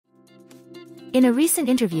In a recent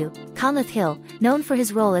interview, Conleth Hill, known for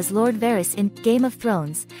his role as Lord Varys in Game of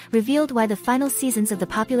Thrones, revealed why the final seasons of the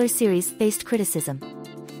popular series faced criticism.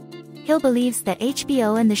 Hill believes that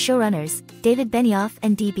HBO and the showrunners, David Benioff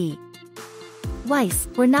and D.B. Weiss,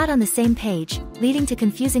 were not on the same page, leading to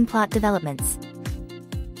confusing plot developments.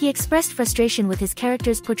 He expressed frustration with his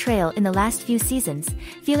character's portrayal in the last few seasons,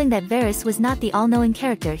 feeling that Varys was not the all-knowing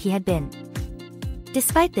character he had been.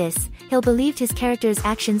 Despite this, Hill believed his character's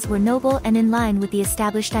actions were noble and in line with the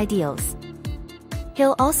established ideals.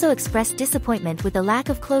 Hill also expressed disappointment with the lack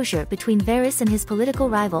of closure between Varys and his political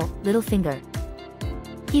rival, Littlefinger.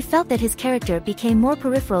 He felt that his character became more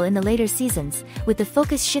peripheral in the later seasons, with the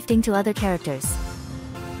focus shifting to other characters.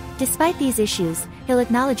 Despite these issues, Hill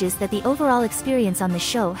acknowledges that the overall experience on the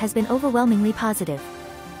show has been overwhelmingly positive.